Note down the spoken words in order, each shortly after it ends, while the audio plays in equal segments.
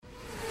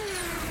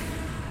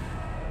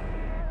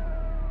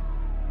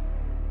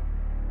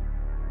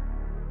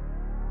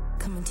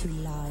coming to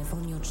you live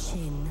on your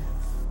chin.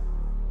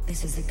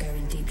 This is the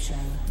Going Deep Show.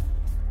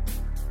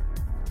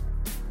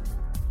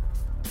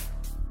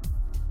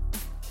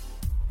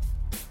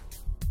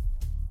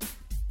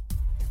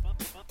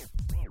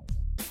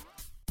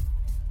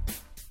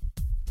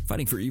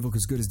 Fighting for evil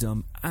because good is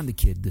dumb. I'm the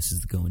Kid. This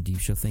is the Going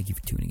Deep Show. Thank you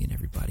for tuning in,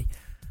 everybody.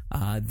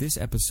 This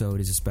episode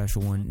is a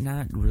special one.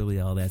 Not really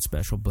all that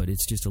special, but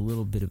it's just a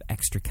little bit of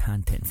extra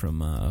content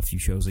from a few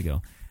shows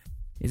ago.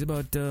 It's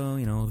about,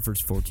 the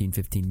first 14,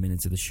 15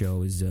 minutes of the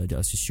show is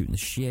us just shooting the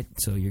shit.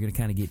 So you're going to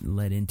kind of get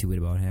led into it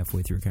about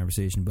halfway through a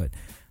conversation. But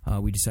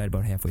we decided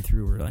about halfway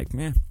through, we're like,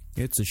 man,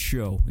 it's a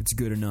show. It's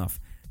good enough.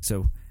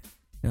 So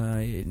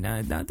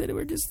not that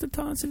we're just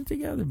tossing it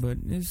together, but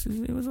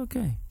it was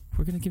okay.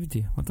 We're going to give it to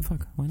you. What the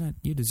fuck? Why not?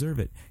 You deserve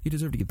it. You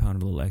deserve to get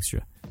pounded a little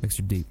extra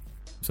deep.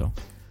 So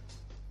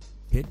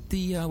hit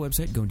the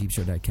website,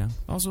 goingdeepshow.com.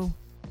 Also,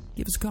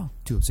 give us a call,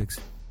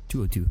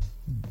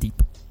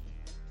 206-202-DEEP.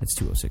 That's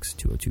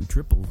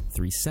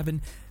 206-202-3337.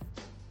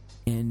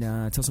 And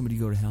tell somebody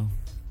to go to hell.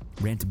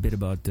 Rant a bit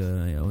about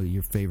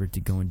your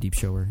favorite Going Deep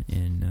shower.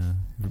 And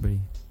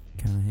everybody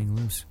kind of hang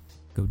loose.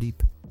 Go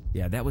deep.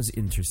 Yeah, that was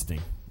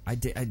interesting. I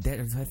didn't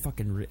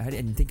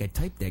think I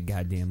typed that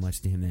goddamn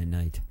much to him that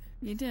night.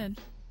 You did.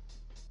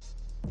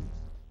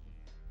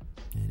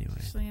 Anyway.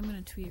 Actually, I'm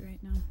going to tweet right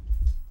now.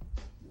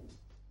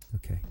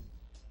 Okay.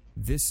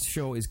 This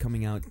show is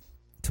coming out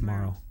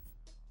tomorrow.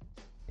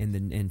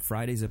 And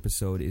Friday's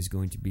episode is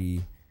going to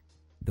be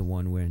the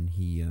one when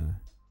he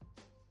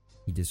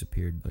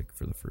disappeared like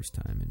for the first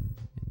time, and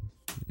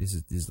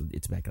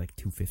it's back like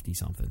 250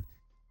 something.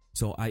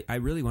 So I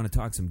really want to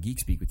talk some geek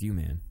speak with you,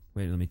 man.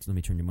 Wait, let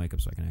me turn your mic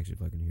up so I can actually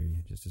fucking hear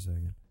you. Just a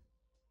second.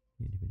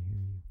 Can't even hear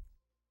you.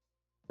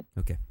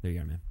 Okay, there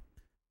you are, man.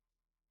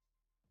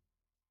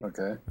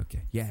 Okay.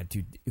 Yeah,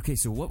 dude. Okay,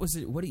 so what was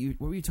it? What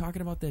were you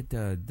talking about? That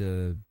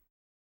the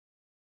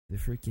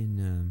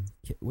freaking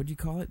what do you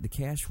call it? The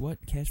cash fly?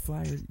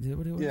 Is that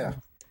what it was? Yeah.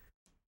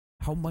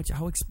 How much?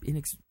 How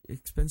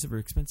expensive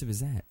is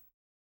that?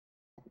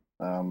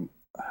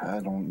 I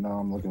don't know.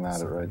 I'm looking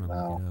at it right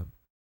now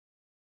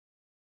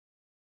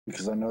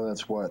because I know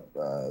that's what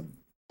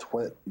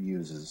Twit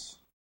uses.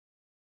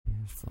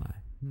 Cash fly.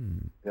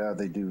 Yeah,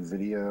 they do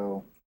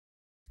video.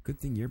 Good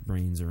thing your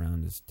brain's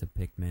around us to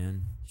pick,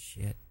 man.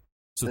 Shit.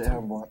 So they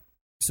have one.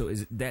 So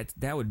is it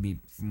that would be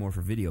more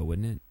for video,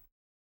 wouldn't it?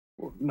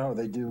 No,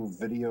 they do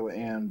video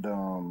and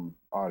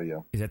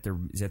audio. Is that their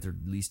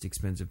least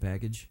expensive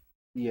package?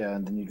 Yeah,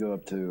 and then you go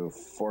up to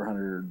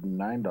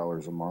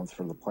 $409 a month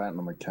for the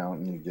platinum account,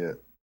 and you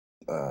get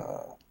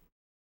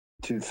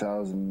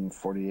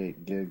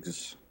 2,048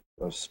 gigs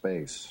of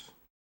space.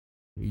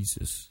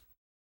 Jesus.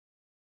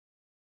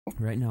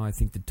 Right now, I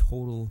think the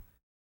total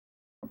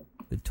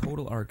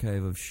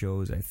archive of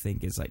shows, I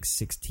think, is like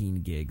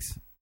 16 gigs.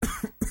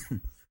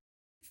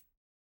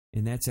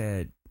 And that's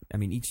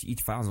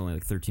each file is only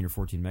like 13 or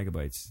 14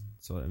 megabytes.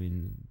 So,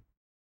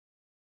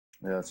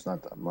 yeah, it's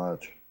not that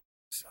much.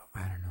 So,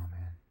 I don't know,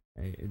 man.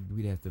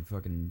 We'd have to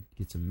fucking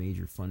get some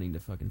major funding to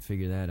fucking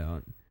figure that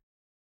out.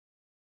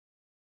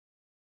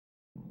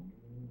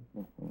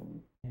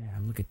 Yeah,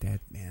 look at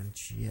that, man.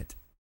 Shit.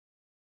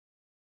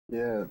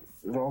 Yeah,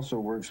 it also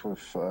works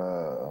with,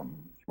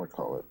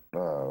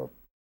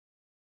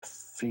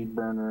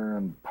 FeedBurner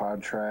and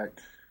PodTrack.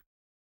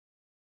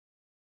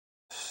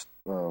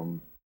 So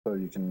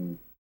you can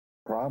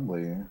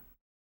probably...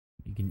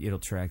 It'll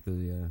track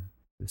the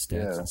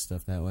stats and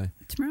stuff that way.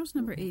 Tomorrow's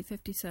number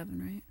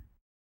 857, right?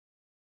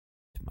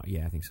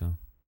 Yeah, I think so.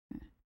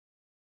 Okay.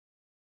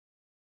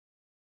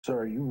 So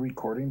are you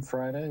recording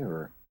Friday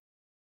or?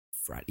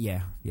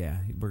 Friday, yeah.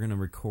 We're gonna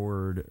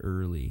record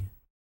early.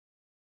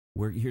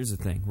 Here's the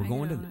thing. We're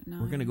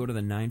gonna go to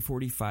the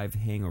 9:45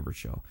 Hangover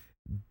show.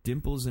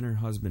 Dimples and her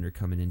husband are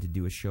coming in to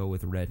do a show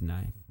with Red and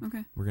I.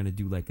 Okay. We're gonna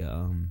do like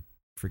a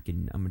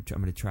I'm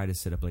gonna try to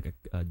set up like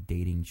a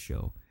dating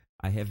show.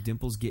 I have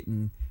Dimples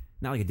getting,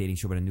 not like a dating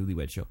show, but a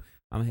newlywed show.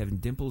 I'm having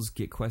Dimples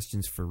get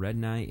questions for Red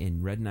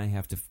and I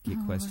have to get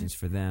questions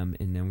for them,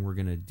 and then we're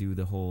gonna do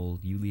the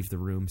whole you leave the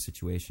room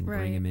situation, right.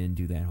 Bring him in,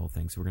 do that whole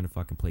thing. So we're gonna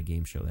fucking play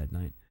game show that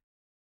night.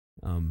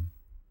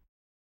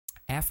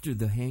 After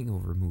the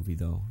Hangover movie,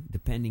 though,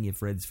 depending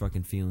if Red's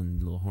fucking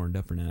feeling a little horned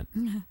up or not,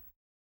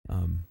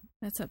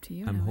 that's up to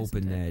you. I'm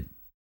hoping that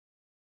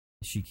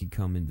she could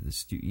come into the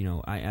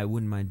studio. I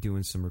wouldn't mind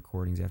doing some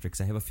recordings after,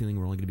 because I have a feeling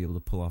we're only going to be able to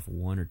pull off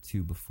one or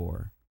two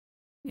before.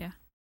 Yeah.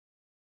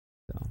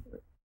 So,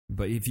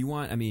 but if you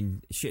want,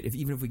 even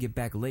if we get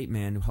back late,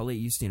 man, how late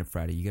you staying up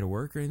Friday? You got to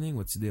work or anything?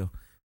 What's the deal?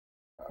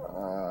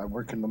 I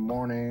work in the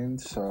morning,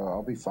 so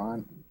I'll be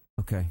fine.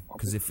 Okay,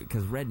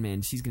 because Red,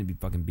 man, she's going to be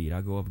fucking beat.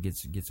 I'll go up and get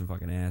some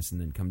fucking ass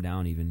and then come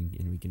down even,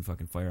 and we can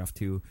fucking fire off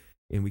too.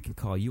 And we can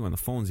call you on the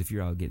phones if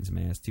you're out getting some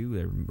ass too,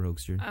 there,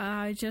 Roguester.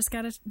 I just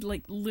got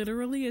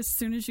literally as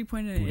soon as you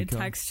pointed it, a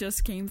text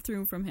just came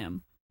through from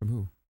him. From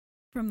who?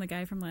 From the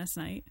guy from last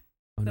night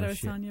that I was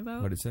telling you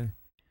about. What did it say?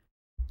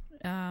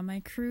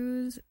 My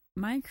crew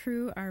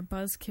are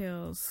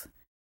buzzkills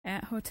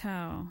at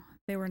hotel.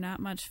 They were not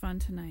much fun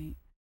tonight.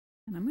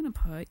 And I'm going to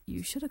put,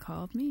 you should have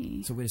called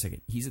me. So wait a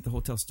second. He's at the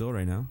hotel still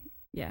right now?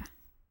 Yeah.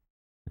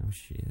 Oh,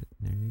 shit.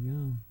 There you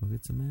go. Go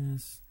get some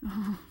ass.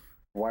 Oh,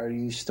 Why are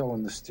you still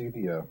in the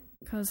studio?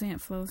 because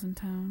Aunt Flo's in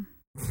town.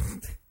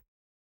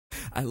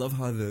 I love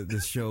how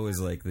the show is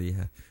like the,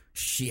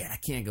 shit, I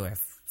can't go have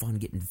fun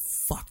getting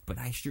fucked, but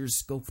I sure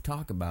as go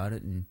talk about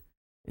it and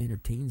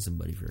entertain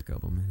somebody for a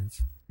couple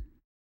minutes.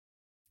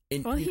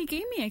 And, Well, he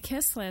gave me a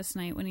kiss last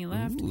night when he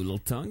left. Ooh, a little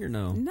tongue or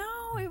no?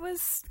 No, it was...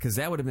 Because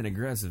that would have been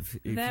aggressive.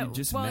 If that, you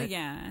just well, met...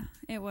 yeah,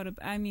 it would have...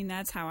 I mean,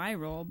 that's how I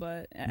roll,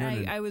 but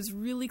No. I was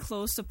really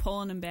close to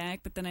pulling him back,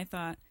 but then I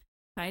thought,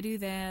 if I do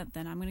that,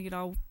 then I'm going to get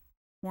all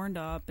horned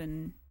up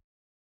and...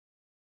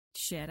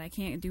 Shit, I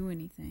can't do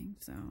anything,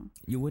 so...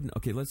 You wouldn't...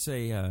 Okay, let's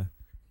say...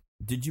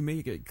 did you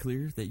make it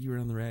clear that you were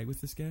on the rag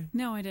with this guy?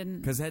 No, I didn't.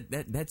 Because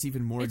that's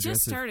even more aggressive. It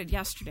just started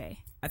yesterday.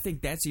 I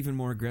think that's even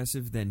more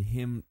aggressive than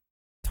him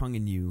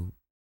tonguing you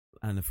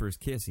on the first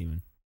kiss,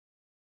 even.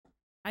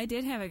 I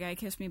did have a guy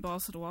kiss me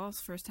balls to the walls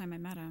the first time I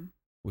met him.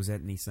 Was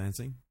that in East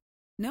Lansing?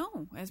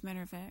 No, as a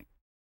matter of fact.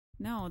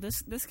 No,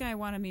 this guy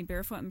wanted me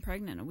barefoot and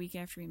pregnant a week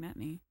after he met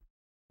me.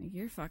 Like,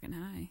 you're fucking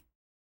high.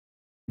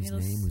 His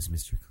name was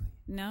Mr. Kleen.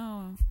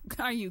 No.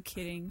 Are you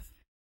kidding?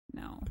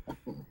 No.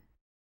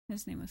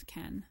 His name was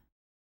Ken.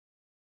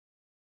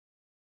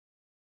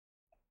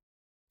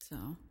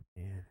 So.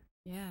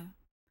 Yeah.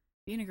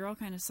 Being a girl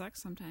kind of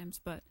sucks sometimes,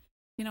 but,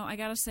 you know, I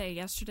gotta say,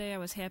 yesterday I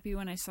was happy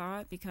when I saw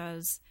it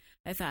because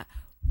I thought,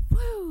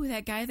 woo,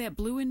 that guy that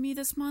blew in me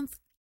this month,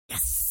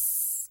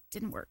 yes,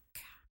 didn't work.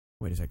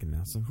 Wait a second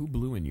now. So who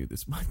blew in you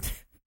this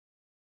month?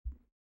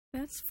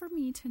 That's for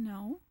me to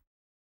know.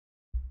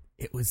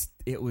 It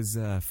was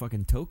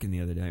fucking Token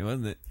the other day,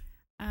 wasn't it?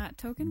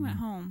 Token went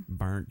home.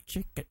 Burnt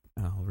chicken.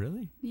 Oh,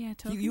 really? Yeah,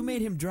 Token. You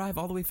made him drive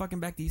all the way fucking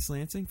back to East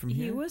Lansing from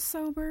here? He was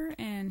sober,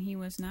 and he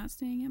was not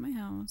staying at my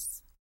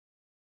house.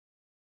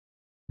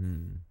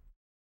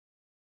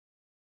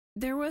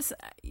 There was,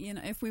 you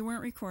know, if we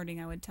weren't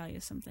recording, I would tell you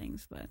some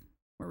things, but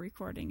we're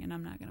recording, and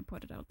I'm not going to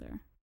put it out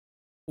there.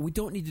 We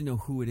don't need to know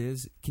who it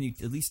is. Can you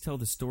at least tell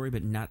the story,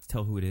 but not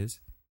tell who it is?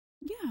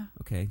 Yeah.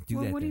 Okay, do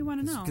that. What do you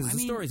want to know? Because the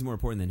story is more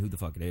important than who the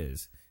fuck it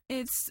is.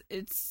 It's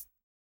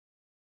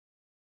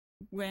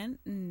went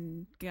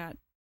and got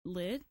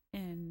lit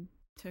and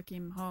took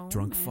him home.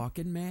 Drunk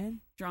fucking,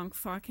 man? Drunk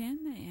fucking,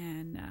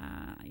 and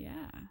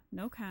yeah,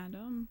 no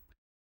condom.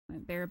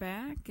 Went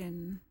bareback,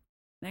 and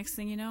next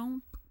thing you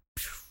know...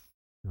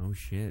 Oh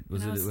shit!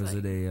 Was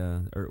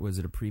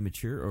it a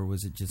premature, or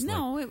was it just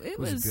no? Like, it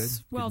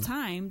was well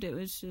timed. It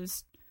was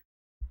just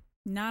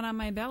not on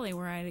my belly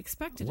where I'd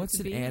expected What's it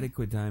to be. an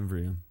adequate time for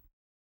you?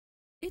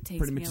 It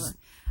takes me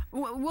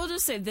we'll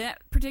just say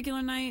that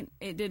particular night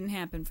it didn't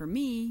happen for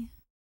me,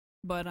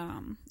 but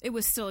it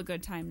was still a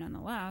good time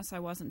nonetheless. I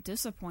wasn't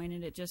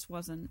disappointed. It just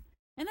wasn't,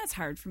 and that's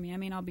hard for me. I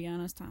mean, I'll be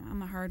honest.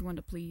 I'm a hard one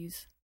to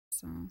please,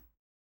 so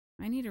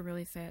I need a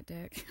really fat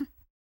dick.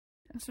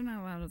 There's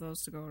not a lot of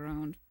those to go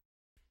around.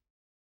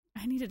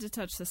 I needed to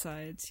touch the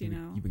sides, you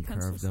know. You've been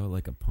carved out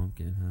like a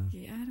pumpkin, huh?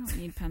 Yeah, I don't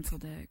need pencil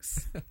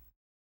dicks.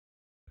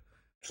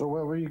 So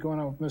what were you going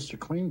out with Mr.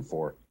 Kleen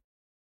for?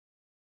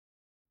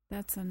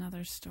 That's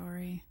another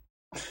story.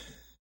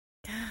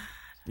 God.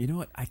 You know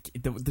what?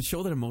 The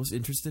show that I'm most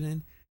interested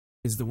in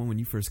is the one when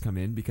you first come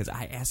in, because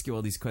I ask you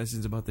all these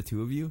questions about the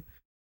two of you.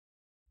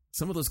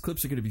 Some of those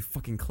clips are going to be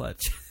fucking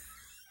clutch.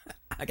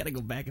 I got to go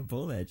back and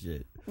pull that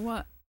shit.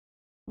 What?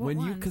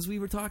 Because we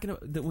were talking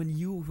about that when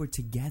you were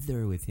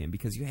together with him,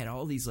 because you had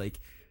all these like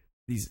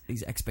these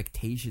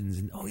expectations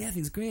and oh yeah,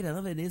 everything's great, I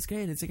love it, it's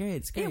great.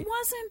 It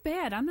wasn't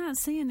bad. I'm not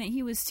saying that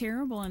he was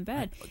terrible in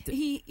bed.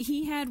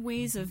 He had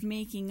ways of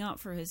making up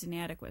for his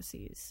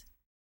inadequacies.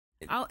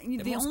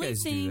 The only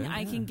thing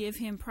I can give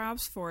him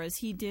props for is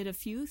he did a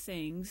few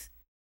things,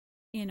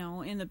 you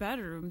know, in the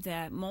bedroom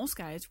that most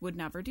guys would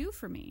never do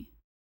for me.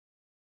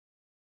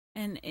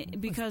 And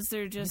because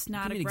they're just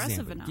not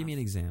aggressive enough. Give me an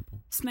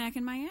example.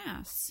 Smacking my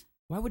ass.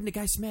 Why wouldn't a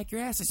guy smack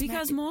your ass?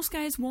 Because most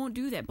guys won't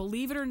do that.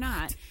 Believe it or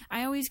not.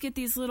 I always get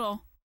these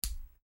little,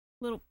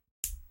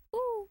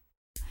 ooh.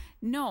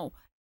 No.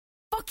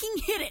 Fucking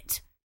hit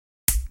it.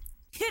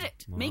 Hit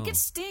it. Whoa. Make it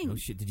sting. Oh,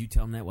 shit. Did you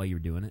tell him that while you were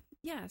doing it?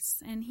 Yes.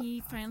 And he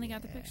finally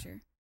got the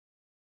picture.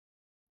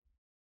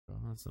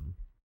 Awesome.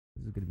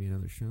 This is going to be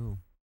another show.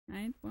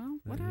 Well,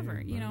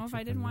 whatever. You know, if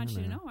I didn't want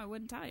you to know, I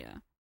wouldn't tell you.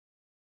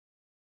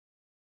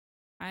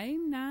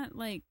 I'm not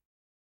like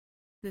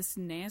this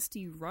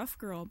nasty rough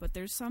girl, but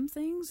there's some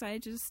things I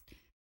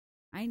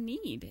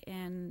need,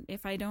 and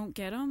if I don't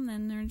get them,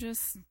 then they're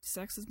just,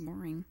 sex is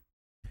boring.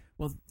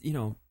 Well, you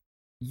know,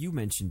 you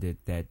mentioned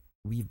it that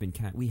we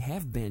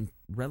have been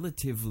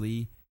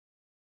relatively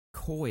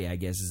coy, I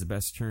guess is the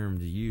best term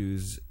to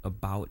use,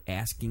 about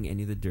asking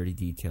any of the dirty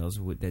details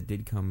that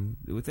did come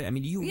with it. I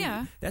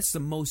mean, that's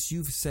the most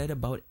you've said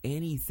about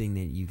anything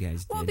that you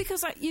guys did. Well, because,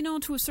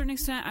 to a certain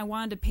extent, I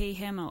wanted to pay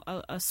him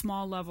a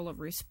small level of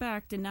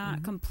respect and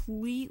not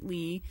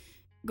completely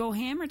go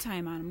hammer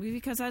time on him,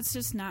 because that's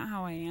just not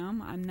how I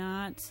am. I'm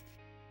not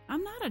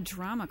I'm not a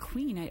drama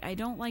queen. I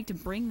don't like to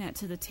bring that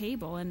to the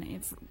table.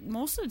 And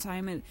most of the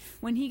time,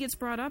 when he gets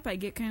brought up, I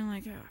get kind of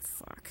like, oh,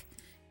 fuck.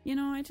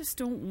 I just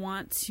don't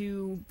want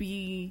to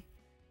be...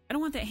 I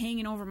don't want that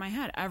hanging over my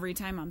head every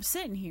time I'm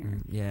sitting here.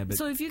 Yeah, but...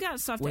 So if you got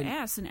stuff to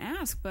ask, then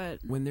ask, but...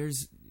 When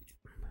there's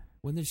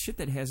shit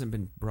that hasn't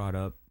been brought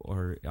up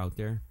or out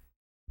there,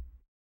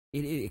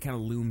 it kind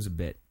of looms a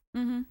bit.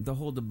 Mm-hmm. The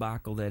whole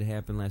debacle that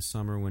happened last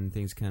summer when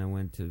things kind of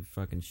went to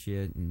fucking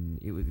shit, and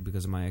it was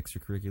because of my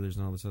extracurriculars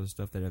and all this other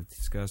stuff that I've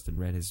discussed, and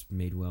Red has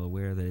made well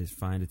aware that it's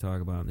fine to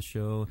talk about on the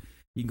show.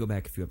 You can go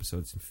back a few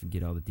episodes and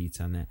get all the deets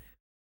on that.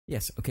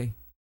 Yes, okay.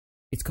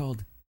 It's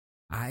called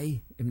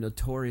I am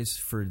notorious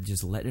for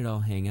just letting it all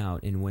hang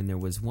out, and when there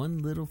was one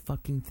little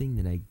fucking thing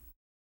that I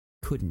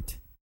couldn't,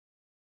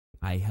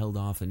 I held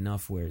off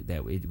enough where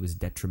that it was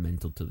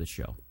detrimental to the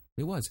show.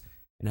 It was,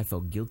 and I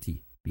felt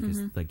guilty because,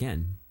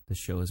 again, the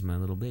show is my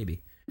little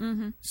baby.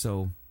 Mm-hmm.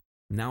 So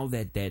now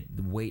that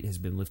weight has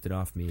been lifted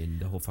off me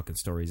and the whole fucking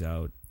story's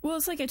out. Well,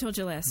 it's like I told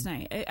you last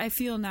night. I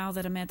feel now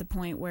that I'm at the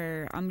point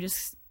where I'm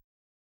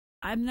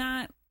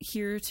not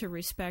here to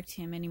respect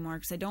him anymore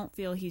because I don't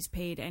feel he's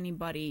paid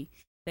anybody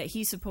that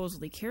he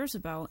supposedly cares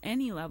about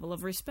any level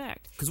of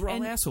respect. Because we're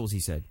all assholes, he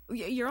said.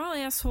 You're all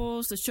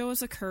assholes. The show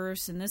is a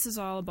curse, and this is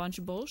all a bunch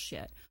of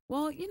bullshit.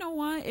 Well, you know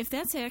what? If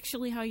that's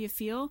actually how you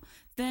feel,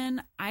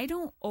 then I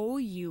don't owe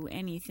you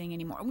anything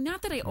anymore.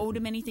 Not that I owed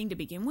him anything to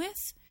begin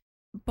with,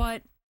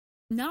 but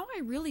now I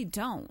really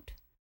don't.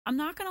 I'm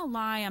not going to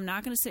lie. I'm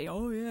not going to say,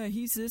 oh, yeah,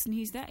 he's this and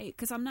he's that,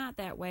 because I'm not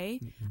that way.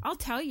 Mm-hmm. I'll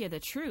tell you the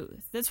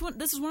truth. This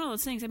is one of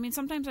those things. I mean,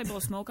 sometimes I blow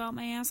smoke out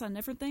my ass on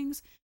different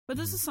things, but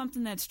this is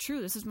something that's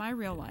true. This is my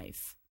real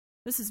life.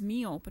 This is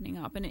me opening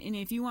up. And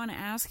if you want to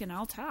ask and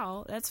I'll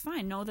tell, that's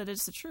fine. Know that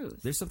it's the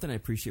truth. There's something I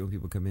appreciate when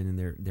people come in and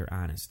they're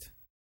honest.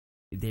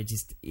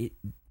 There's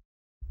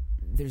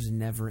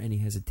never any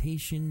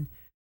hesitation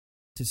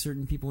to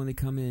certain people when they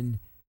come in.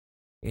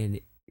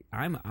 And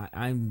I'm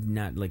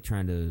not like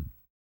trying to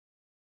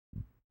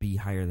be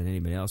higher than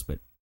anybody else, but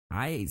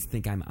I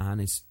think I'm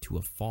honest to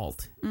a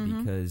fault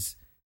because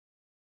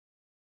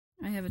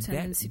I have a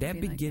tendency to be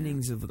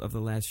beginnings like that. of the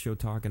last show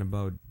talking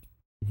about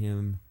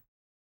him,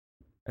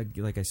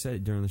 like I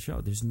said during the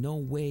show, there's no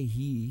way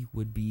he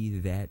would be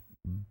that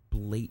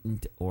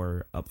blatant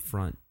or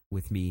upfront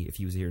with me if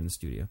he was here in the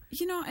studio.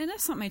 And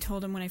that's something I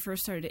told him when I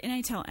first started, and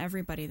I tell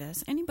everybody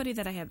this. Anybody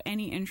that I have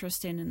any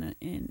interest in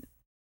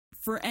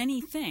for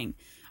anything,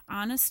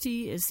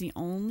 honesty is the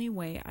only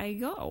way I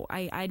go.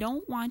 I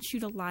don't want you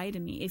to lie to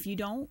me. If you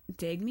don't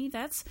dig me,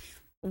 that's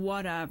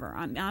whatever.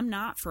 I'm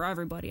not for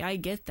everybody. I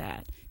get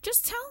that.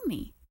 Just tell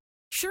me.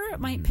 Sure, it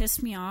might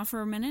piss me off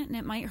for a minute, and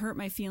it might hurt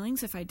my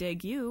feelings if I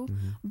dig you,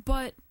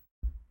 but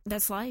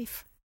that's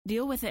life.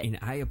 Deal with it. And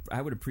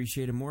I would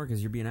appreciate it more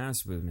because you're being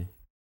honest with me.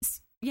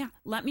 Yeah,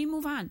 let me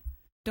move on.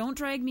 Don't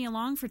drag me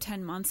along for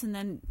 10 months and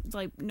then,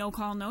 like, no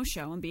call, no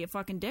show and be a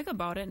fucking dick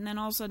about it, and then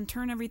all of a sudden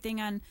turn everything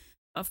on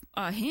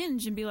a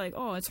hinge and be like,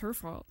 oh, it's her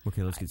fault.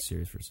 Okay, let's get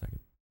serious for a second.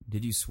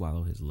 Did you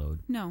swallow his load?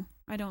 No,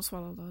 I don't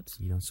swallow loads.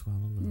 You don't swallow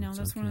loads? No,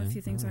 that's one of the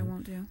few things I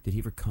won't do. Did he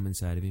ever come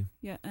inside of you?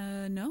 Yeah,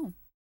 no.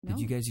 Did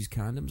you guys use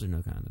condoms or no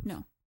condoms?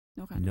 No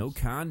condoms. No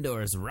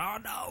condors. Raw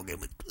dog and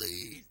with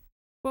Kleen.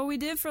 Well, we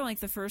did for like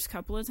the first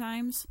couple of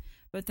times,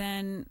 but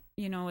then,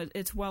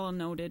 it's well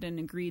noted and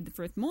agreed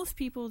for most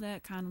people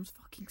that condoms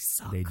fucking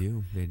suck. They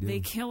do. They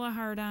kill a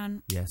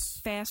hard-on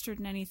faster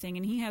than anything,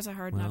 and he has a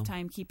hard enough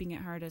time keeping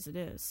it hard as it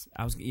is.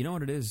 You know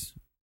what it is?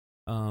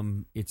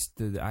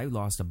 I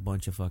lost a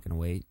bunch of fucking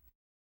weight,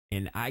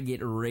 and I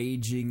get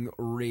raging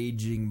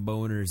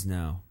boners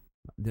now.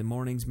 The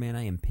mornings, man,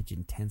 I am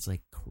pitching tents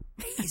like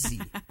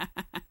crazy.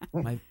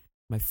 my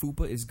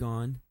fupa is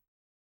gone,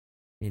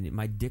 and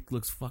my dick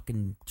looks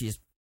fucking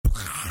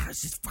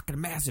it's just fucking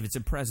massive. It's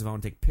impressive. I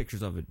want to take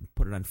pictures of it and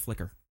put it on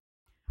Flickr.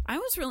 I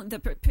was really the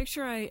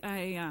picture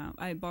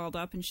I balled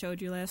up and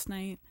showed you last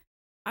night.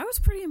 I was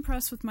pretty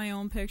impressed with my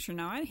own picture.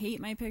 Now I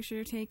hate my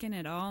picture taken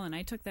at all, and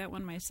I took that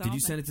one myself. Did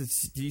you send it to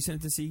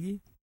Sigi?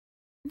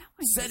 No,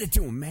 send it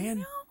to him, man.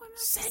 No,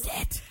 send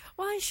it.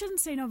 Well, I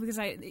shouldn't say no because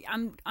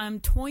I'm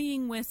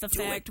toying with the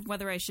fact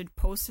whether I should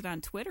post it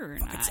on Twitter or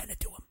not. Send it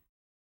to him.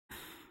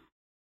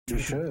 You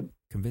should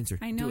convince her.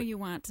 I know you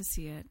want to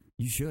see it.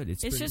 You should.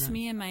 It's just nice.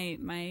 Me and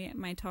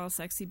my tall,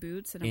 sexy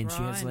boots and a bra.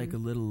 She has like a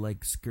little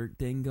like skirt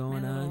thing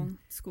going on,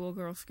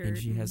 schoolgirl skirt, and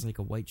she has like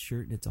a white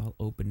shirt and it's all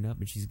opened up,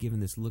 and she's giving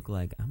this look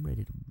like I'm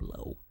ready to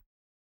blow.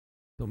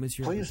 Don't miss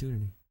your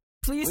opportunity.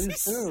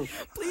 Please, do.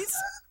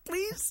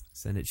 please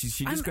send it.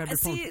 She just grabbed her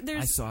phone.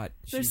 I saw it.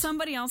 There's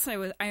somebody else. I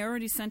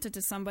already sent it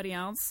to somebody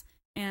else,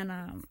 and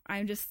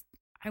I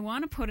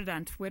want to put it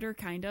on Twitter,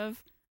 kind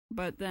of.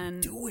 But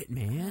then do it,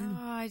 man.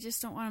 Oh, I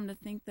just don't want him to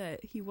think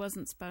that he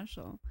wasn't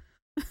special.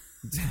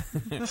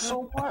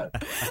 So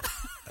what?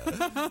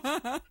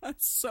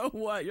 So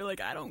what? You're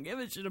like, I don't give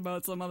a shit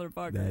about some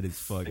motherfucker. That is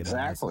fucking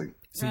exactly. Awesome.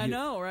 So I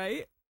know,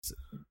 right?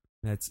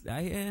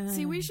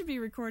 See, we should be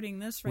recording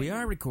this right now. We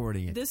are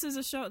recording it. This is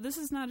a show. This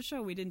is not a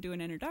show. We didn't do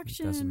an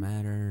introduction. It doesn't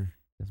matter.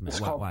 It's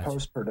called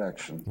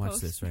post-production.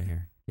 Watch this right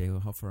here. Okay, well,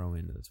 how far are we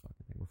into this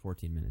fucking thing? We're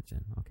 14 minutes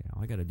in. Okay,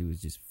 all I got to do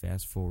is just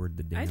fast forward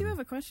the damn... I do have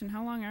a question.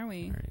 How long are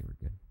we? All right, we're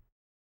good.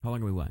 How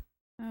long are we what?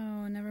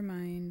 Oh, never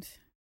mind.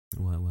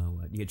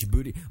 What? You get your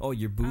booty... Oh,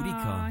 your booty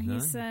call, He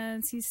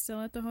says he's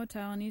still at the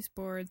hotel and he's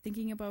bored,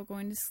 thinking about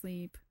going to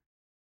sleep.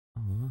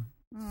 Aw.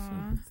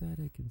 So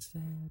pathetic and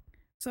sad.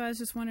 So I was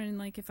just wondering,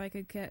 like, if I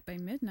could get by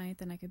midnight,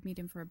 then I could meet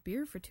him for a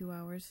beer for 2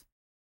 hours.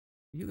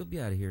 You'll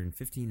be out of here in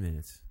 15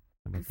 minutes.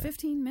 How about that?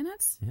 15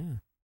 minutes? Yeah.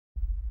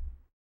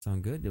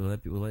 Sound good? Will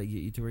that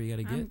get you to where you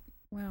got to get?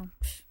 Well,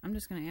 I'm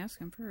just going to ask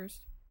him first.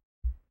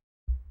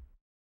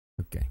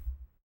 Okay.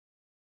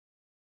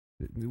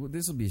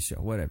 This will be a show.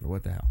 Whatever.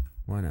 What the hell?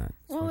 Why not?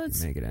 Well,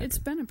 make it happen. It's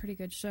been a pretty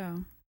good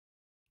show.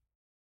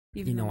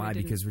 You know why?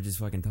 Because we're just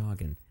fucking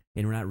talking.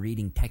 And we're not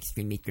reading text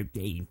from Mr.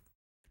 Dave.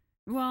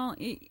 Well,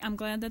 I'm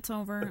glad that's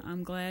over.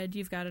 I'm glad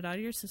you've got it out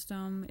of your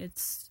system.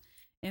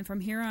 And from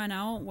here on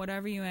out,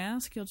 whatever you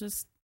ask, you'll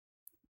just...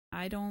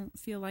 I don't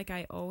feel like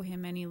I owe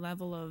him any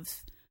level of...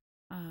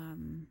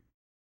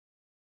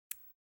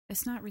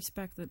 it's not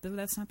respect.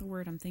 That's not the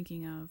word I'm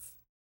thinking of.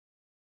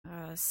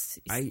 I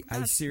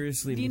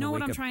seriously... Do you know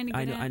what I'm trying to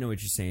get at? I know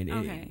what you're saying.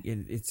 Okay.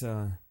 It's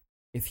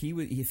if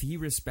he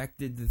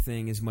respected the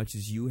thing as much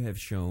as you have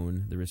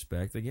shown the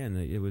respect, again,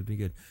 it would be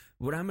good.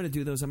 What I'm going to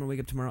do, though, is I'm going to wake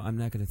up tomorrow. I'm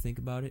not going to think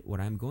about it. What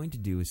I'm going to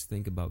do is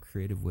think about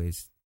creative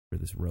ways for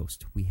this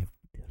roast. We have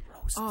to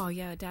roast. Oh,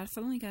 yeah,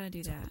 definitely got to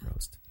do that.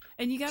 Roast.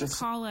 And you got to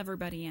call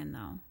everybody in,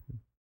 though.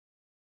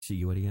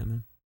 See, what do you got,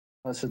 man?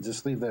 I said,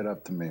 just leave that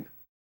up to me.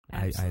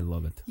 I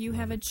love it. You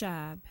have a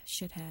job,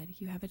 shithead.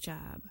 You have a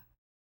job.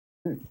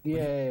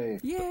 Yay.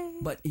 Yay.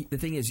 But the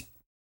thing is,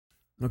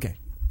 okay,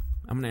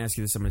 I'm going to ask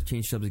you this. I'm going to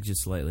change subject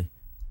just slightly.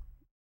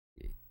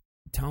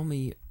 Tell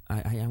me,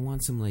 I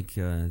want some, like,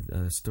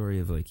 a story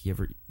of, like, you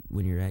ever,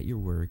 when you're at your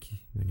work,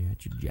 when you're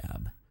at your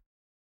job,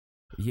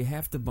 you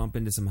have to bump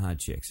into some hot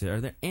chicks. Are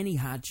there any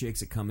hot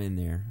chicks that come in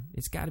there?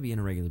 It's got to be on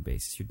a regular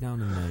basis. You're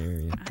down in that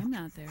area. I'm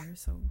not there,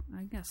 so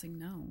I'm guessing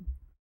no.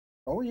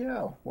 Oh,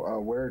 yeah.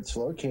 Where it's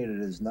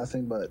located is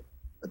nothing but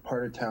a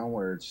part of town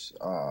where it's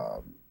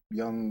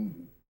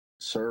young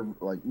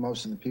like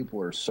most of the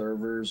people are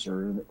servers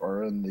or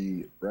are in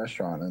the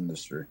restaurant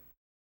industry.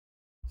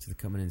 So they're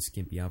coming in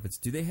skimpy outfits.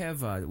 Do they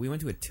have, we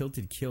went to a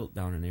Tilted Kilt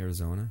down in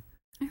Arizona.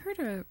 I heard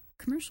a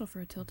commercial for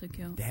a Tilted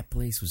Kilt. That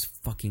place was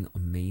fucking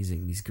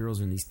amazing. These girls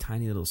are in these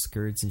tiny little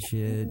skirts and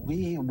shit.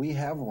 We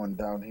have one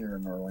down here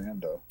in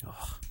Orlando.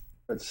 Oh.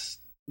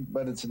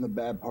 But it's in the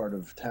bad part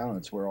of town.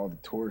 It's where all the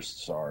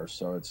tourists are.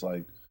 So it's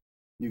like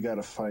you got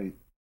to fight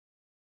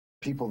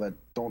people that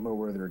don't know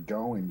where they're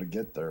going to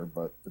get there.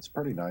 But it's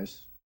pretty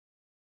nice.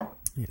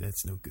 Yeah,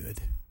 that's no good.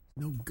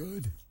 No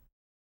good.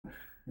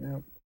 Yeah.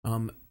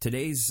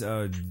 Today's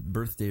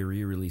birthday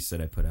re-release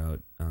that I put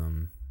out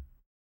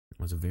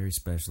was a very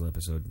special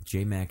episode.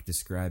 J-Mac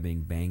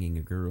describing banging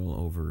a girl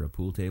over a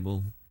pool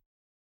table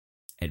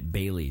at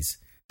Bailey's.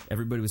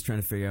 Everybody was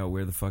trying to figure out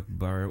where the fuck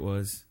bar it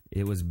was.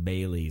 It was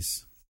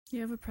Bailey's. You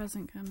have a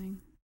present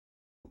coming.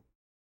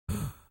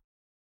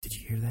 Did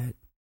you hear that?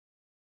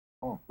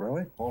 Oh,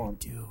 really? Hold on. I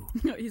do.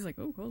 No, he's like,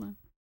 oh, hold on.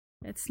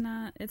 It's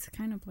not. It's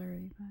kind of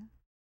blurry,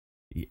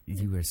 but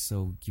you're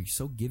so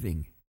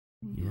giving.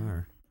 Yeah. You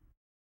are.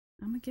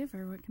 I'm a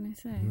giver. What can I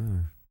say? You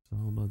are. It's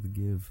all about the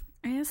give.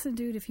 I asked the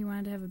dude if he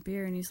wanted to have a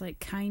beer, and he's like,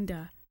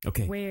 kinda.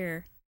 Okay.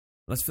 Where?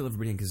 Let's fill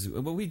everybody in, because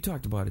we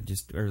talked about it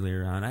just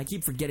earlier on. I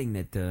keep forgetting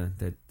that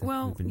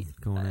we've been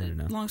going on it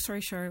now. Long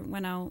story short,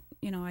 went out,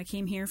 I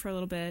came here for a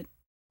little bit,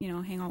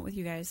 hang out with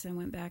you guys, and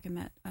went back and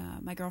met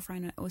my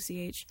girlfriend at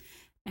OCH.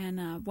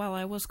 And while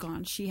I was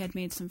gone, she had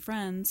made some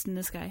friends, and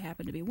this guy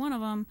happened to be one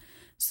of them.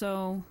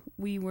 So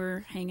we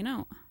were hanging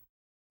out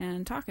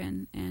and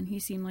talking, and he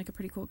seemed like a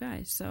pretty cool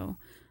guy. So,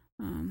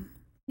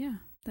 yeah,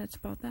 that's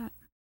about that.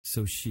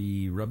 So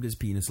she rubbed his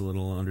penis a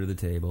little under the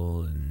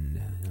table,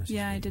 and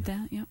yeah, I did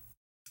that. Yep.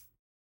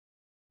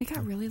 It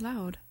got really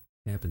loud.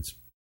 Happens.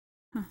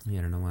 Huh. Yeah,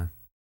 I don't know why.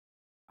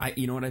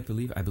 You know what I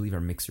believe? I believe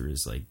our mixer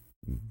is like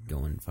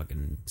going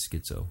fucking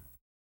schizo.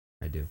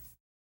 I do.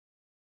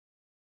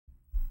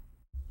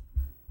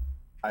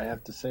 I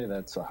have to say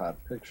that's a hot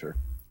picture.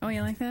 Oh,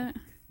 you like that?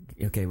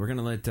 Okay, we're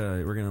gonna let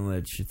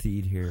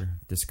Shithead here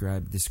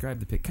describe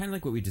the pic, kind of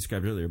like what we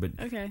described earlier. But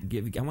okay,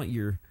 I want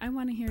your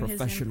hear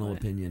professional his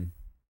opinion.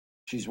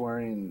 She's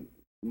wearing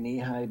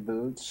knee-high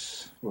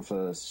boots with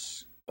a.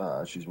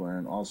 She's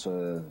wearing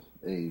also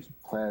a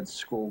plaid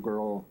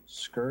schoolgirl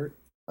skirt,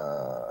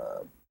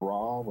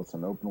 bra with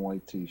an open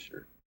white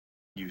T-shirt.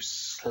 You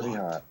slut. Pretty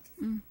hot.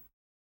 Mm.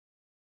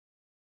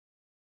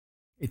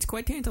 It's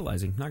quite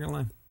tantalizing. Not gonna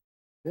lie.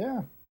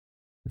 Yeah,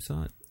 I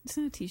saw it. It's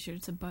not a T-shirt.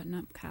 It's a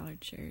button-up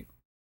collared shirt.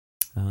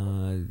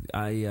 Not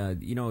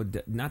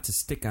to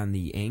stick on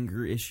the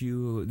anger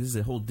issue. This is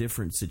a whole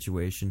different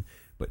situation,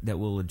 but that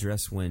we'll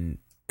address when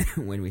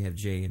we have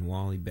Jay and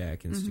Wally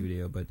back in the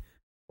studio. But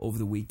over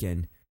the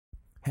weekend,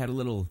 had a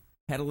little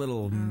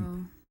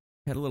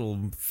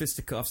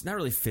fisticuffs. Not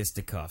really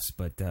fisticuffs,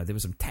 but there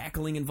was some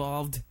tackling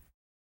involved.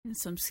 And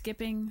some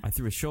skipping. I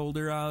threw a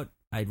shoulder out.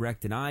 I'd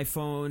wrecked an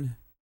iPhone.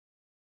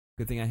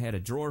 Good thing I had a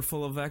drawer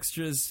full of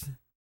extras.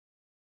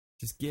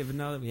 Just give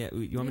another. Yeah,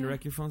 you want me to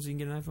wreck your phone so you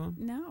can get an iPhone?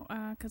 No,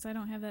 because I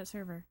don't have that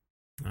server.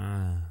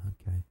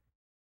 Okay.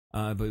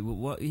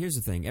 But here's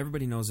the thing.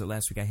 Everybody knows that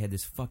last week I had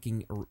this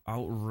fucking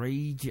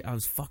outrage. I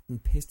was fucking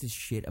pissed as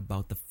shit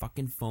about the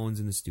fucking phones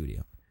in the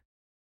studio.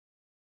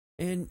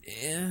 And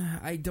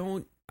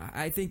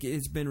I think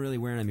it's been really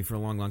wearing on me for a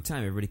long, long time.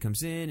 Everybody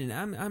comes in,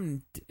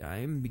 and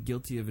I'm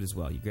guilty of it as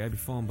well. You grab your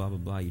phone, blah, blah,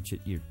 blah.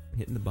 You're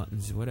hitting the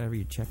buttons, whatever.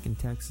 You're checking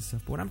texts and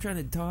stuff. But when I'm trying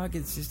to talk,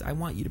 it's just I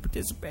want you to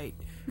participate.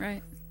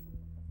 Right.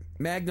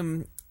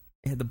 Magnum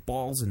had the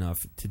balls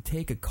enough to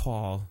take a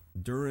call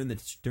during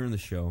the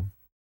show,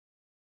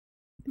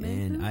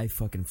 Magnum? and I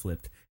fucking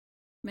flipped.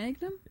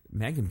 Magnum?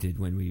 Magnum did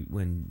when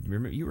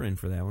remember you were in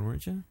for that one,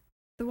 weren't you?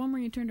 The one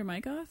where you turned her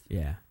mic off?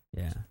 Yeah.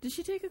 Did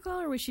she take a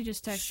call or was she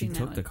just texting? She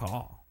took the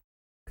call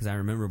because I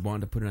remember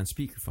wanting to put it on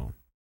speakerphone.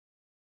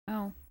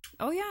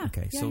 Oh yeah.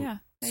 Okay, yeah.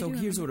 So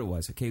here's what it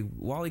was. Okay,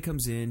 Wally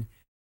comes in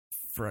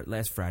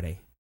last Friday,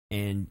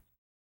 and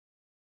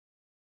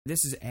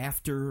this is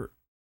after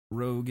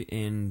Rogue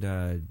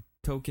and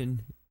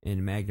Token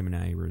and Magnum and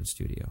I were in the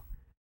studio.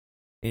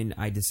 And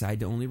I decided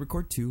to only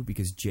record 2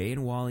 because Jay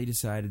and Wally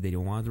decided they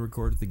don't want to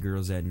record with the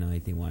girls that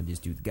night. They wanted to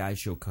just do the guys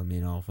show, come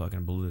in all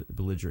fucking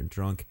belligerent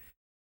drunk.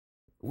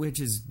 Which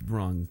is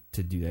wrong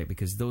to do that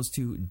because those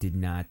two did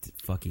not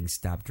fucking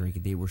stop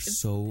drinking. They were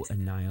so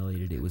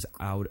annihilated. It was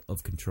out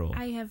of control.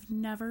 I have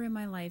never in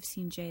my life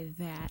seen Jay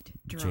that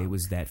drunk. Jay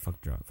was that fucking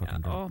drunk.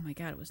 Oh my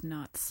God, it was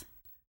nuts.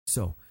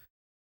 So,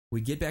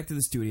 we get back to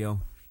the studio.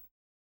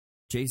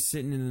 Jay's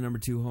sitting in the number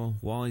 2 hole.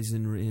 Wally's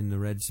in the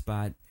red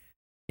spot.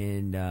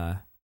 And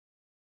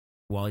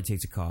Wally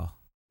takes a call.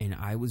 And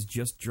I was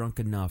just drunk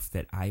enough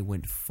that I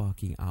went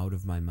fucking out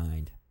of my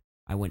mind.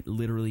 I went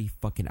literally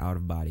fucking out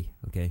of body,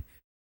 okay?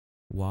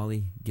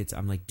 Wally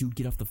I'm like, dude,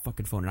 get off the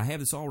fucking phone. And I have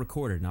this all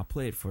recorded, and I'll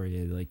play it for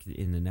you, like,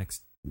 in the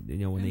next,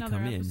 when they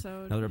come in.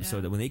 Another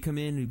episode. When they come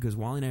in, because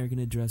Wally and I are going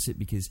to address it,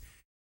 because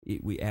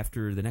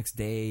after the next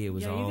day, it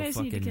was all fucking... Yeah, you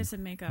guys need to kiss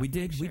and make up. We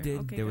did.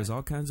 Okay, there was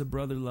all kinds of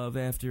brother love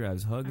after. I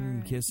was hugging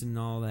and kissing and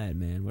all that,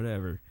 man,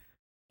 whatever.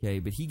 Okay,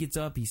 but he gets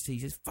up, he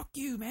says, fuck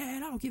you,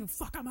 man, I don't give a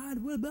fuck, I'm on,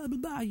 blah, blah, blah,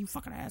 blah, you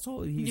fucking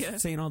asshole.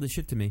 He's saying all this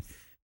shit to me.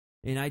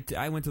 And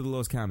I went to the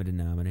lowest common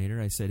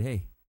denominator. I said,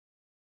 hey,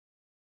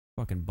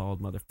 fucking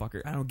bald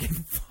motherfucker, I don't give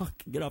a fuck.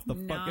 Get off the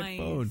fucking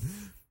phone.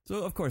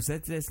 So, of course,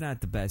 that's not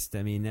the best.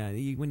 I mean,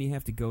 when you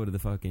have to go to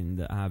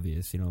the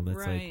obvious,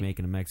 that's like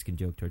making a Mexican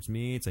joke towards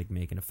me. It's like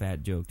making a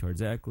fat joke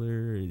towards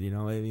Eckler,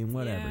 I mean,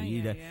 whatever.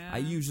 I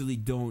usually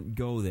don't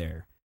go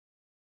there.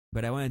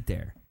 But I went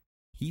there.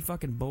 He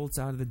fucking bolts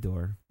out of the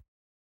door,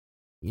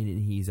 and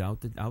he's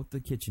out the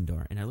kitchen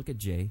door. And I look at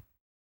Jay,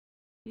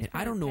 and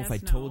I don't know if I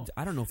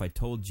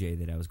told Jay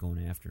that I was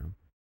going after him.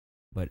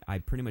 But I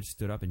pretty much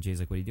stood up, and Jay's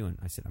like, what are you doing?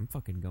 I said, I'm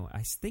fucking going.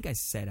 I think I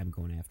said I'm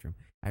going after him.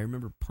 I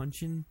remember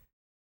punching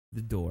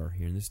the door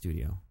here in the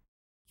studio,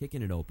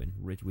 kicking it open,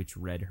 which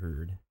Red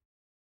heard.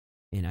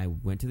 And I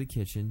went to the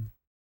kitchen,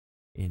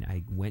 and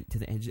I went to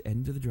the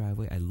end of the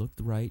driveway. I looked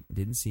right,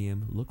 didn't see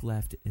him, looked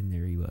left, and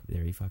there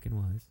he fucking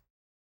was.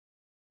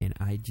 And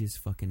I just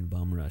fucking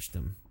bum rushed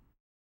him.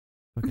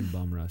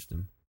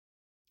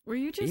 Were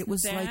you just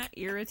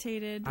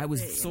irritated? I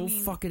was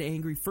fucking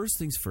angry. First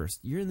things first,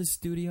 you're in the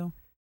studio.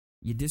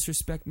 You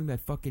disrespect me by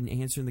fucking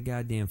answering the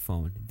goddamn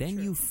phone. Then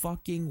you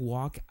fucking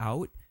walk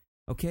out,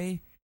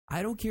 okay?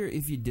 I don't care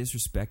if you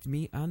disrespect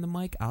me on the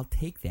mic. I'll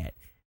take that.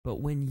 But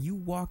when you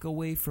walk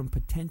away from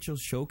potential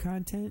show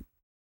content,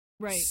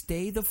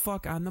 stay the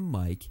fuck on the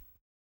mic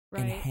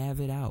and have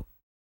it out.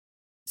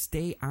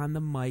 Stay on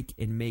the mic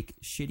and make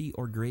shitty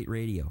or great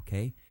radio,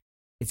 okay?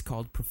 It's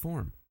called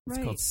perform. It's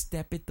called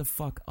step it the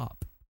fuck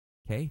up,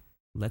 okay?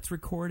 Let's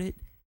record it.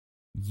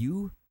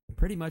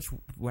 Pretty much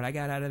what I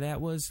got out of that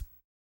was,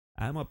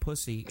 I'm a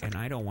pussy and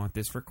I don't want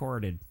this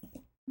recorded.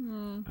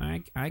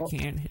 I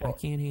can't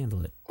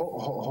handle it.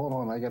 Hold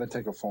on, I gotta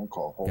take a phone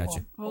call. Hold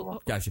on.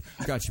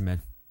 Gotcha,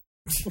 man.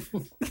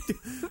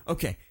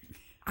 Okay.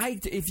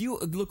 If you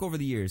look over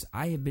the years,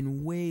 I have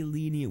been way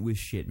lenient with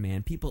shit,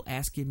 man. People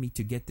asking me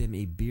to get them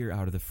a beer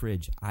out of the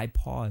fridge. I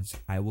pause.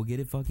 I will get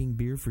a fucking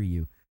beer for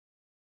you.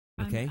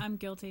 Okay? I'm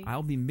guilty.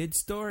 I'll be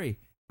mid-story.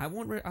 I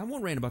won't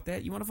rant about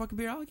that. You want a fucking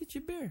beer? I'll get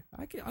you a beer.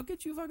 I'll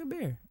get you a fucking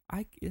beer.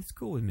 It's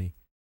cool with me.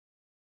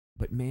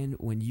 But man,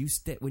 when you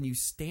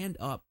stand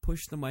up,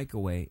 push the mic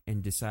away,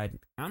 and decide,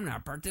 I'm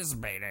not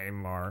participating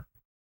anymore.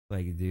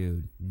 Like,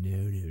 dude,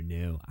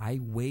 no. I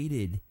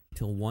waited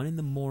till 1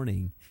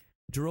 a.m,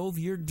 drove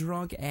your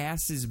drunk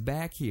asses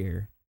back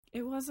here.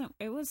 It was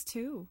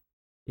 2.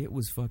 It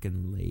was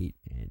fucking late,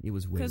 man. It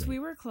was way late. Because we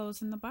were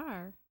closing the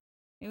bar.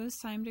 It was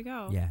time to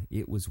go. Yeah,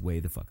 it was way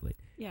the fuck late.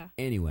 Yeah.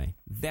 Anyway,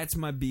 that's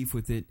my beef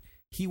with it.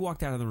 He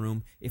walked out of the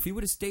room. If he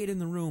would have stayed in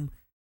the room,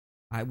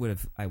 we would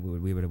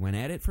have went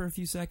at it for a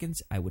few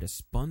seconds. I would have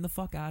spun the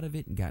fuck out of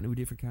it and gotten into a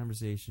different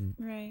conversation.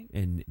 Right.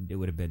 And it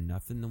would have been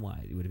nothing to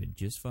why. It would have been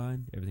just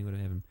fine. Everything would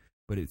have happened.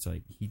 But it's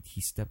like,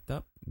 he stepped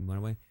up and went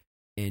away.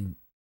 And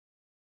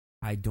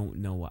I don't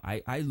know what.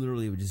 I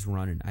literally was just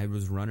running. I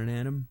was running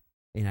at him,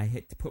 and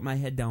I put my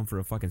head down for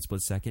a fucking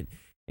split second.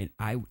 And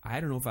I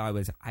don't know if I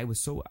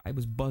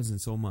was buzzing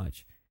so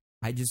much.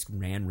 I just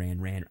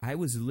ran. I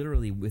was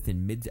literally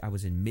I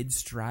was in mid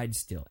stride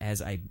still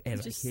as I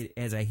hit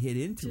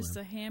into him. Just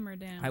a hammer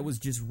down. I was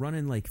just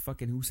running like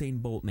fucking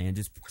Usain Bolt, man.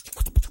 Just,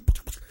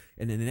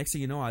 and then the next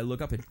thing you know, I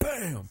look up and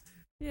bam.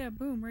 Yeah,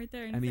 boom, right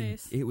there in your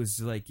face. It was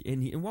like,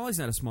 and Wally's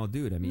not a small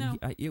dude. I mean, no.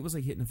 It was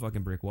like hitting a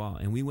fucking brick wall.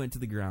 And we went to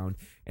the ground,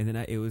 and then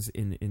it was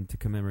in to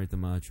commemorate the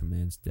Macho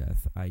Man's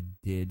death. I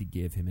did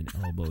give him an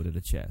elbow to the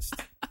chest.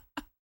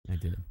 I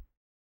did.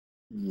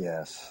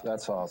 Yes,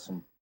 that's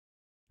awesome.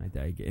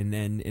 And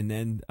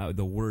then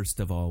the worst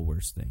of all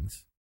worst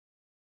things.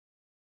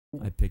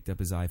 I picked up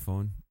his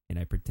iPhone and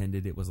I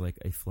pretended it was like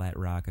a flat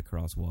rock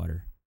across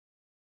water,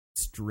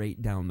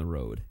 straight down the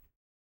road,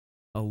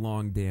 a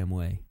long damn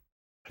way.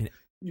 And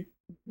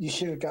you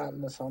should have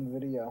gotten this on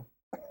video.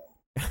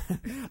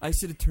 I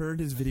should have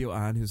turned his video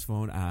on, his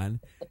phone on,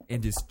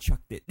 and just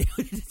chucked it.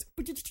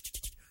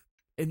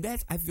 And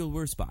I feel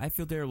worse about. I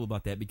feel terrible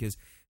about that because,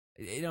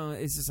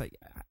 it's just like.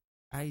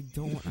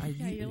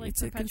 You're like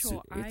it's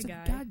perpetual it's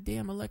guy. a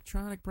goddamn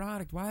electronic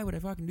product. Why would I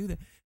fucking do that?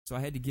 So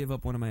I had to give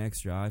up one of my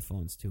extra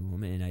iPhones to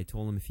him, and I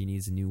told him if he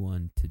needs a new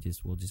one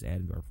we'll just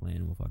add it to our plan,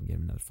 and we'll fucking get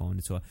him another phone.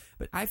 And so,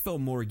 but I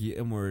felt more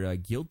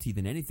guilty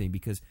than anything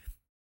because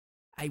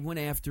I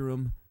went after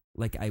him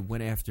like I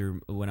went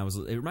after when I was.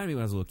 It reminded me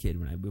when I was a little kid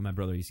when my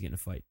brother used to get in a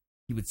fight.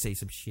 He would say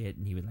some shit,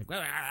 and he would like,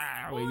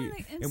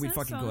 and we'd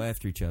fucking go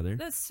after each other.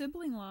 That's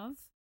sibling love.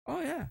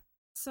 Oh yeah.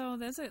 So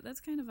that's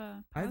kind of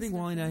a. I think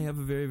Wally and I have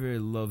a very, very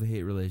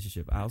love-hate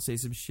relationship. I'll say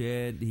some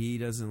shit he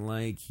doesn't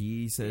like.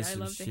 He says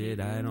some shit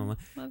I don't like.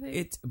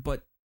 Love-hate.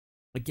 But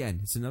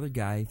again, it's another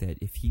guy that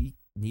if he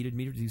needed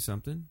me to do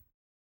something,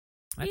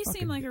 he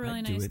seemed like a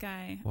really nice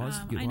guy.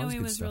 I know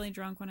he was really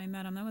drunk when I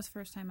met him. That was the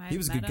first time I met him. He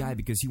was a good guy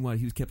because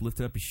he kept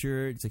lifting up his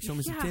shirt. It's like, show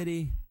me some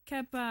titty.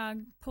 Kept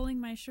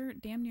pulling my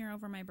shirt damn near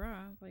over my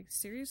bra. Like,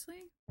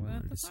 seriously?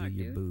 What the fuck, dude?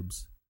 Your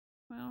boobs.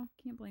 Well,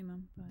 can't blame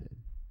him, but.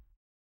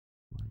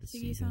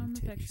 Siggy saw him in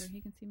the picture.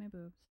 He can see my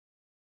boobs.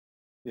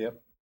 Yep.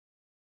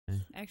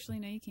 Actually,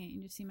 no, you can't.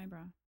 You just see my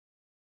bra.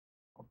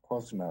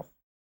 Close enough.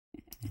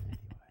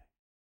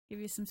 Give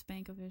you some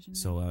spank-o-vision.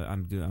 So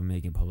I'm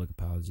making a public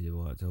apology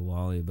to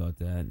Wally about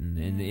that,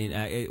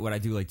 and what I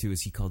do like too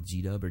is he called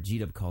G-Dub, or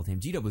G-Dub called him.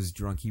 G-Dub was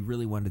drunk. He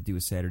really wanted to do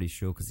a Saturday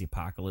show because the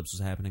apocalypse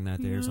was happening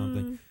that day or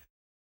something,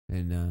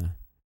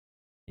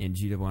 and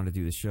G-Dub wanted to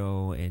do the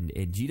show, and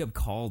G-Dub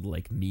called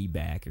like me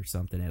back or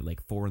something at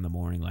like 4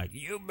 a.m, like,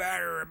 you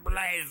better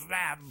replace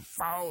that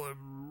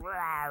phone.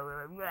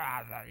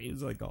 He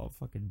was like all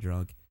fucking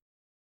drunk.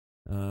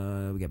 We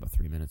got about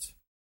 3 minutes.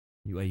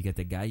 You get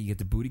the guy? You get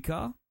the booty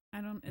call?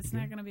 It's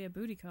not going to be a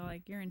booty call. I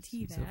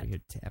guarantee that. Over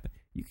here tapping.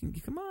 You can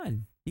come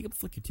on. You can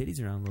flick your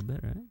titties around a little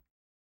bit, right?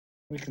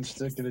 We can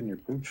stick it in your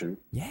poop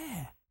chute.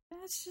 Yeah.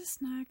 That's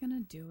just not going to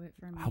do it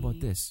for me. How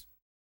about this?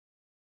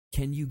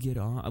 Can you get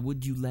on?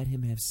 Would you let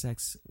him have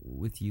sex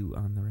with you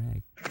on the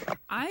rag?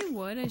 I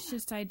would. It's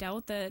just I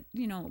doubt that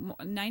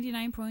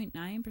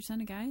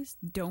 99.9% of guys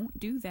don't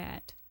do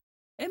that.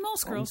 And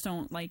most girls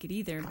don't like it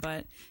either.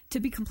 But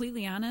to be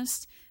completely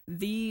honest,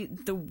 the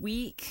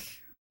week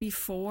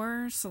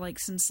before, so like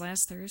since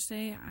last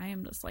Thursday, I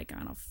am just like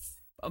on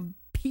a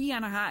pea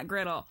on a hot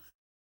griddle.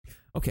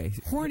 Okay.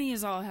 Horny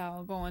as all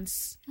hell, going,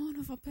 son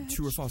of a bitch.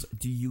 True or false?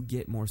 Do you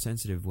get more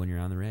sensitive when you're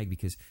on the rag?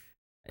 Because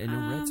I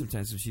know Red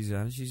sometimes, if she's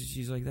on it,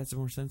 she's like, that's a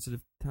more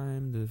sensitive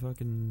time to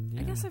fucking.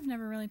 I guess I've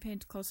never really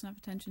paid close enough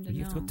attention to know.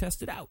 You have to go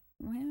test it out.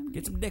 Well,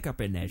 get some dick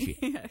up in that shit.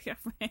 Yeah,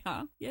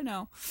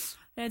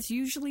 that's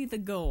usually the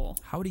goal.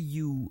 How do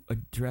you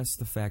address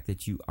the fact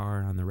that you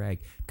are on the rag?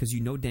 Because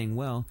you know dang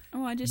well.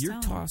 You're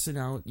tossing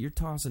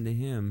to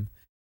him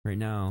right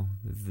now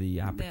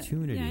the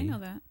opportunity. Yeah, I know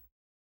that.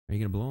 Are you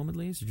gonna blow him at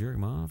least, or jerk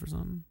him off, or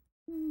something?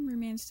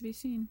 Remains to be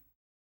seen.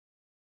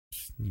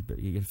 You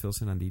gonna fill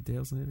us in on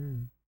details later?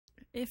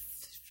 If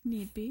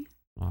need be.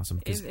 Awesome.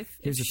 Because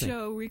here's the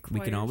thing. We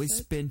can always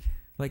spin.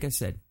 Like I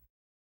said,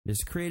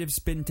 there's creative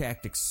spin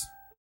tactics.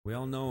 We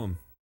all know them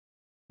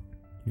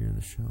here in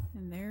the show.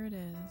 And there it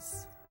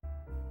is.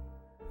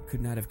 Could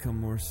not have come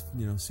more,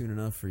 soon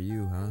enough for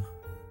you, huh?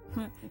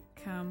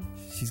 Come.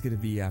 She's going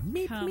to be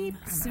meep, come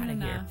meep. Soon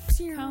enough.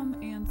 Come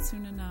and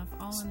soon enough.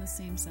 All in the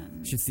same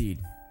sentence. Shithead.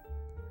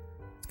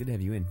 It's good to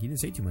have you in. You didn't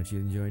say too much. You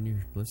enjoying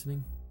your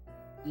listening?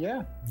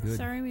 Yeah. Good.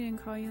 Sorry we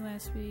didn't call you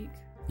last week.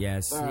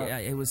 Yes,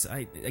 it was.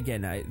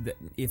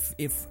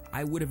 If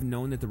I would have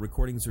known that the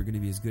recordings were going to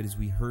be as good as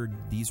we heard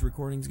these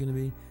recordings going to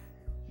be,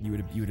 you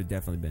would have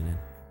definitely been in.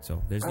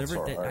 So there's That's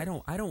never. Right.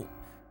 I don't.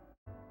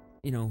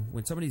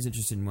 When somebody's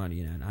interested in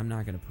money, I'm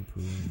not going to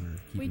poo-poo them or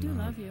keep We them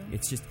do out. love you.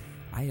 It's just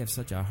I have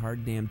such a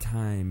hard damn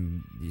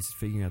time just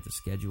figuring out the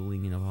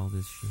scheduling of all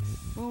this shit.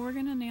 Well, we're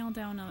going to nail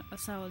down a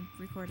solid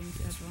recording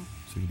schedule.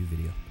 So we can do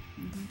video.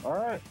 Mm-hmm. All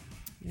right.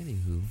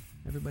 Anywho,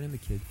 everybody in the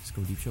kid, just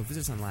Go Deep Show.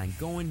 Visit us online,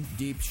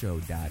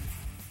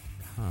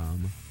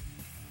 goingdeepshow.com.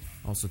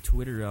 Also,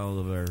 Twitter, all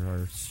of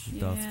our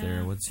stuff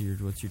there. What's your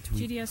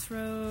tweet? GDS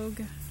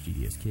Rogue.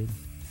 GDS Kid.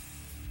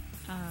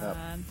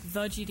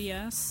 The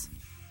GDS.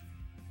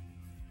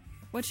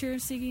 What's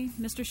yours, Siggy?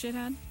 Mr.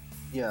 Shithead?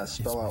 Yeah,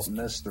 spell out Mr.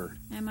 Mister.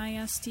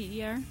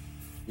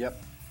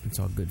 Yep. It's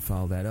all good.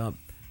 Follow that up.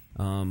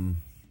 I'm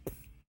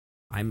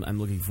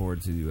looking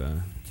forward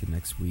to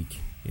next week,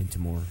 into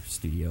more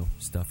studio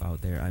stuff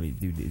out there. I mean,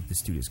 dude, the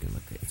studio's gonna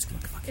look. It's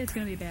gonna look fucking. It's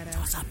gonna be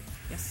badass. Awesome.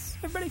 Yes.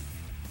 Everybody,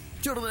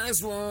 go to the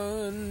next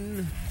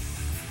one.